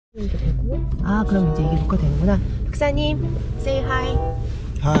아, 그럼 이제 이게 녹화되는구나. 박사님, say hi.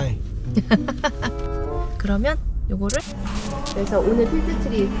 Hi. 그러면 요거를 그래서 오늘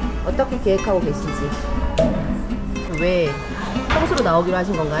필드트립 어떻게 계획하고 계신지, 왜 성수로 나오기로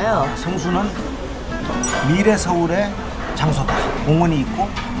하신 건가요? 성수는 미래 서울의 장소다. 공원이 있고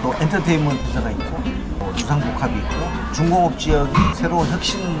또 엔터테인먼트 부서가 있고 유상복합이 있고 중공업 지역이 새로운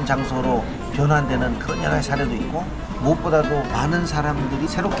혁신 장소로 변환되는 그런 여러 가지 사례도 있고, 무엇보다도 많은 사람들이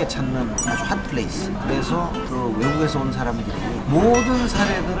새롭게 찾는 아주 핫플레이스. 그래서 그 외국에서 온 사람들이 모든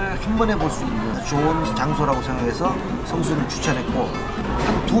사례들을 한 번에 볼 수 있는 좋은 장소라고 생각해서 성수를 추천했고,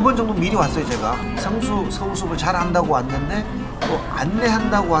 한 2번 정도 미리 왔어요. 제가 성수 서울숲을 잘 안다고 왔는데 또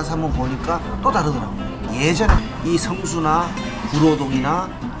안내한다고 와서 한번 보니까 또 다르더라고요. 예전에 이 성수나 구로동이나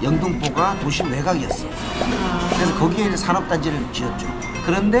영등포가 도시 외곽이었어요. 그래서 거기에 이제 산업단지를 지었죠.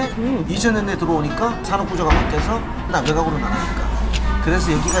 그런데 2000년대에 들어오니까 산업구조가 바뀌어서 외곽으로 나가니까,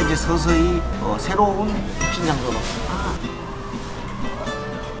 그래서 여기가 이제 서서히 새로운 혁신 장소로.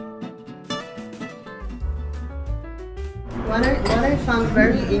 What I found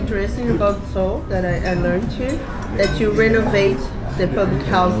very interesting about Seoul that I learned here, that you renovate the public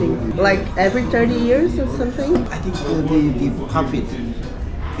housing like every 30 years or something. I think the profit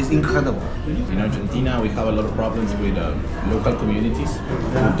is incredible. In Argentina, we have a lot of problems with local communities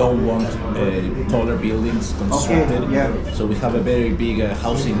who don't want taller buildings constructed. Okay, yeah. So we have a very big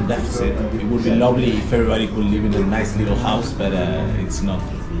housing deficit. It would be lovely if everybody could live in a nice little house, but it's not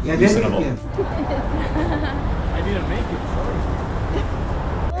reasonable. I didn't make it.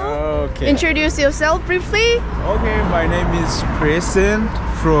 Okay. Introduce yourself briefly. Okay, my name is Preston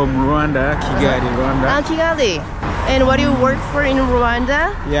from Rwanda, Kigali, Rwanda. Ah, Kigali. And what do you work for in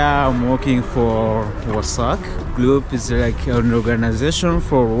Rwanda? Yeah, I'm working for WASAC. Group is like an organization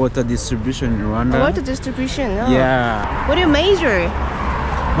for water distribution in Rwanda. Water distribution. Oh. Yeah. What do you major?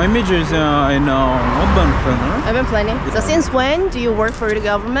 My major is in urban planner. Urban planning. So since when do you work for the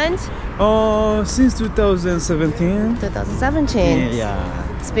government? Since 2017. 2017. Yeah.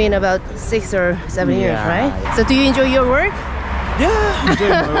 It's been about 6 or 7 years, Yeah. right? So do you enjoy your work? Yeah, enjoy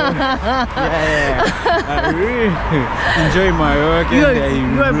my work. Yeah. I really enjoy my work.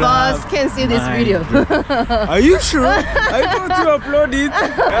 Your boss can see this video. Are you sure? I want to upload it.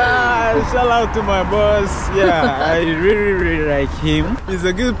 Shout out to my boss. Yeah, I really like him. He's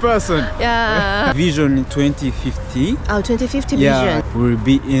a good person. Yeah. Vision 2050. Oh, 2050 Yeah, vision. we'll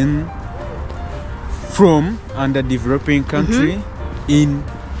be from underdeveloping country in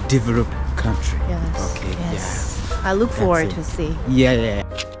developed country. Yes. Okay. Yes. Yeah. I look forward it. to see. Yeah.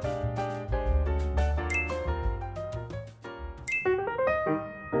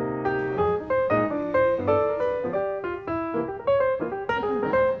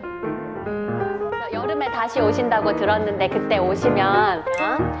 여름에 다시 오신다고 들었는데 그때 오시면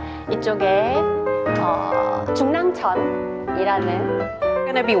이쪽에 중랑천이라는 We're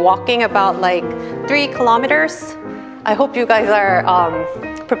gonna be walking about like 3 kilometers. I hope you guys are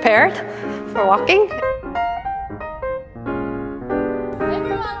prepared for walking.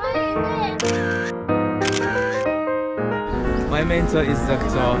 My mentor is Dr.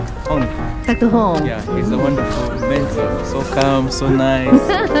 Hong. Dr. Hong. Yeah, he's a wonderful mentor. So calm, so nice,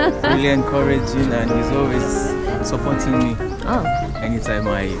 really encouraging, and he's always supporting me anytime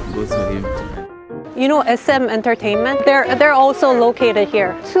I go to him. You know SM Entertainment? They're also located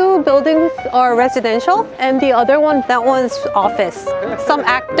here. 2 buildings are residential, and the other one, that one's office. Some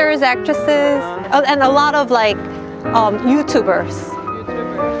actors, actresses, and a lot of like YouTubers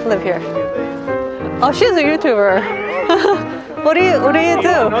live here. Oh, she's a YouTuber. What do you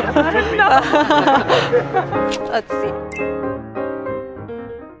do? Let's see.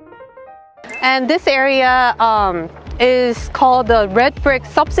 And this area is called the Red Brick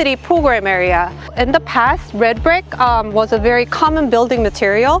Subsidy Program area. In the past, red brick was a very common building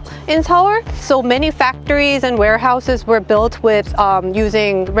material in Seoul. So many factories and warehouses were built with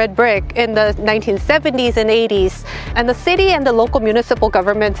using red brick in the 1970s and 80s. And the city and the local municipal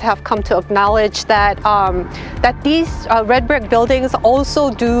governments have come to acknowledge that that these red brick buildings also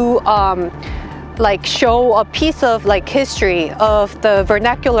do like show a piece of like history of the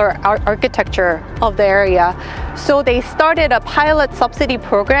vernacular architecture of the area. So they started a pilot subsidy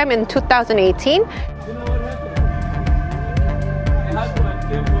program in 2018.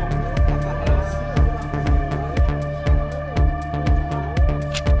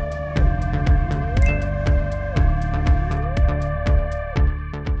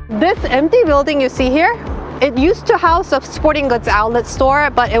 This empty building you see here, it used to house a sporting goods outlet store,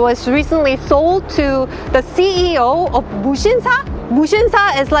 but it was recently sold to the CEO of Mushinsa.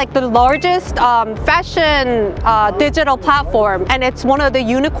 Musinsa is like the largest fashion digital platform, and it's one of the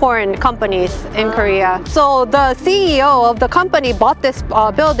unicorn companies in Korea. So the CEO of the company bought this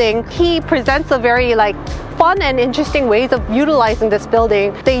building. He presents a very like fun and interesting ways of utilizing this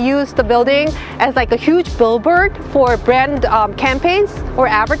building. They use the building as like a huge billboard for brand campaigns or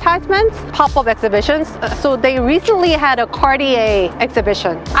advertisements, pop-up exhibitions. So they recently had a Cartier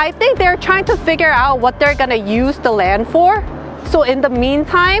exhibition. I think they're trying to figure out what they're gonna use the land for. So in the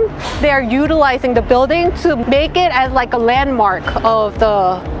meantime, they're utilizing the building to make it as like a landmark of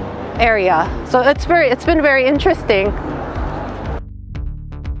the area. So it's been very interesting.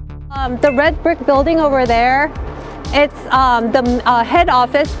 The red brick building over there, it's the head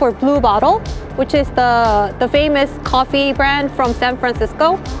office for Blue Bottle, which is the famous coffee brand from San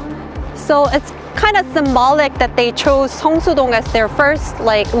Francisco. So it's kind of symbolic that they chose Seongsu-dong as their first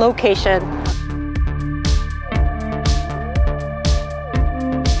like location.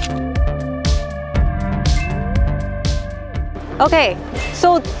 Okay,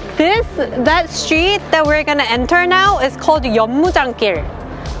 so that street that we're gonna enter now is called 연무장길.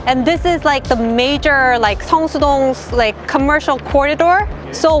 And this is like the major like Seongsu-dong's like commercial corridor.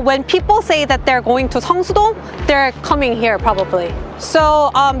 So when people say that they're going to Seongsu-dong, they're coming here probably. So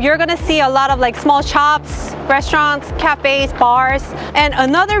you're gonna see a lot of like small shops, restaurants, cafes, bars. And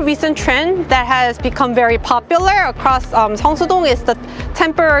another recent trend that has become very popular across Seongsu-dong is the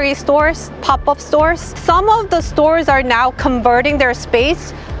temporary stores, pop-up stores. Some of the stores are now converting their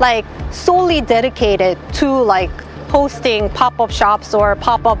space like solely dedicated to like hosting pop-up shops or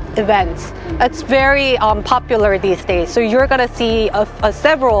pop-up events. It's very popular these days. So you're gonna see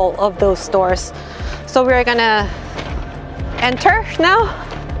several of those stores. So we're gonna enter now.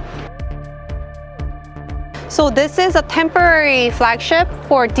 So this is a temporary flagship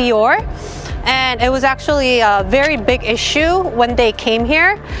for Dior. And it was actually a very big issue when they came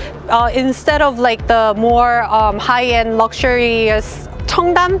here. Instead of like the more high-end luxurious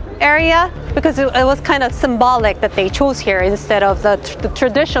Cheongdam area, because it was kind of symbolic that they chose here instead of the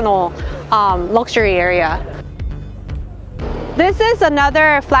traditional luxury area. This is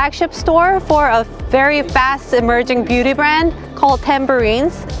another flagship store for a very fast emerging beauty brand called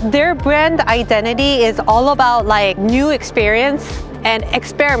Tambourines. Their brand identity is all about like new experience and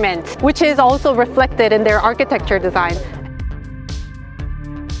experiment, which is also reflected in their architecture design.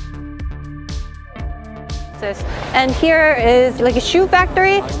 And here is like a shoe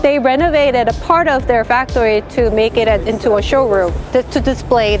factory. They renovated a part of their factory to make it into a showroom to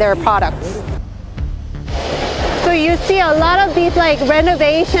display their products. So you see a lot of these like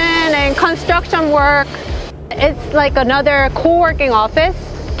renovation and construction work. It's like another co-working office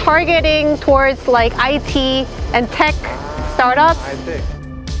targeting towards like IT and tech startups.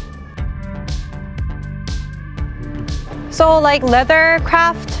 So like leather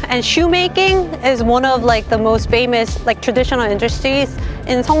craft and shoemaking is one of like the most famous like traditional industries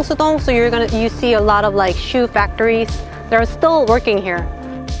in Seongsu-dong. So you see a lot of like shoe factories that are still working here.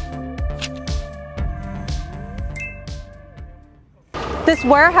 This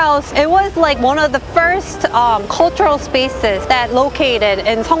warehouse, it was like one of the first cultural spaces that located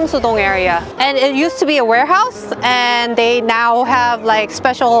in Seongsu-dong area. And it used to be a warehouse, and they now have like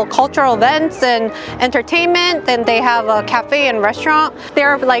special cultural events and entertainment, and they have a cafe and restaurant.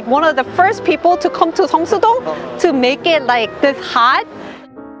 They're like one of the first people to come to Seongsu-dong to make it like this hot.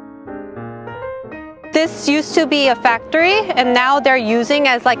 This used to be a factory, and now they're using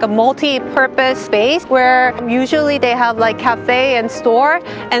as like a multi-purpose space where usually they have like cafe and store,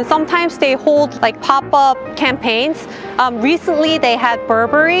 and sometimes they hold like pop-up campaigns. Recently they had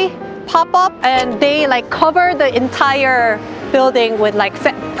Burberry pop-up, and they like cover the entire building with like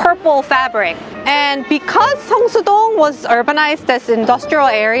purple fabric. And because Seongsu-dong was urbanized as industrial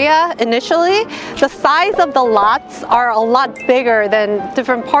area initially, the size of the lots are a lot bigger than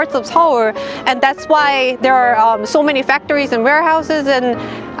different parts of Seoul, and that's why there are so many factories and warehouses. And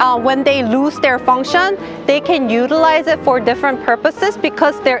when they lose their function, they can utilize it for different purposes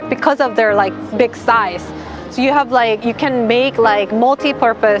because of their like big size. So you can make like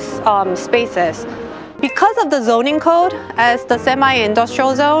multi-purpose spaces. Because of the zoning code as the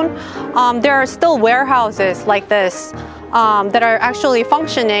semi-industrial zone, there are still warehouses like this that are actually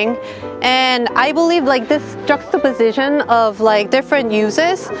functioning. And I believe like this juxtaposition of like different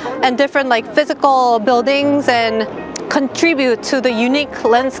uses and different like physical buildings and contribute to the unique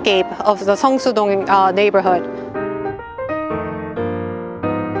landscape of the Seongsu-dong neighborhood.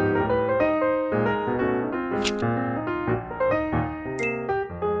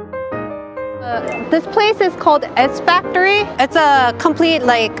 This place is called S Factory. It's a complete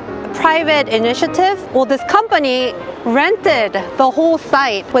like private initiative. Well, this company rented the whole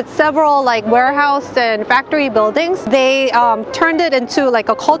site with several like warehouse and factory buildings. They turned it into like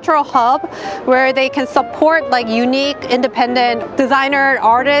a cultural hub where they can support like unique independent designer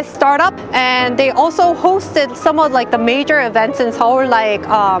artist startup, and they also hosted some of like the major events in Seoul, like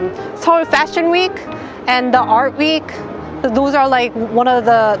Seoul Fashion Week and the Art Week. Those are like one of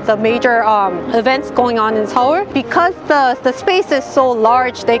the major events going on in Seoul. Because the space is so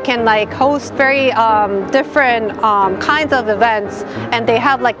large, they can like host very different kinds of events, and they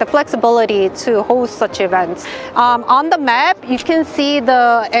have like the flexibility to host such events. On the map, you can see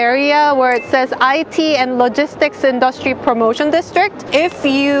the area where it says IT and Logistics Industry Promotion District. If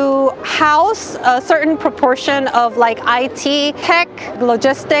you house a certain proportion of like IT, tech,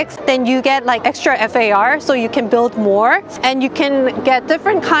 logistics, then you get like extra FAR, so you can build more. And you can get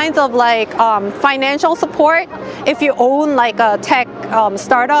different kinds of like financial support if you own like a tech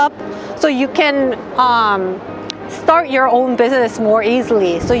startup. So you can start your own business more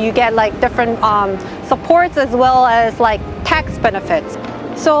easily. So you get like different supports as well as like tax benefits.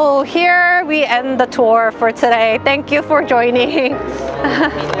 So here we end the tour for today. Thank you for joining.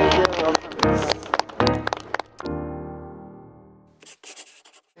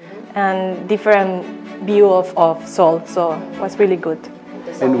 And different view of Seoul, so it was really good.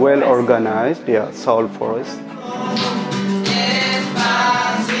 And well organized, yeah, Seoul Forest.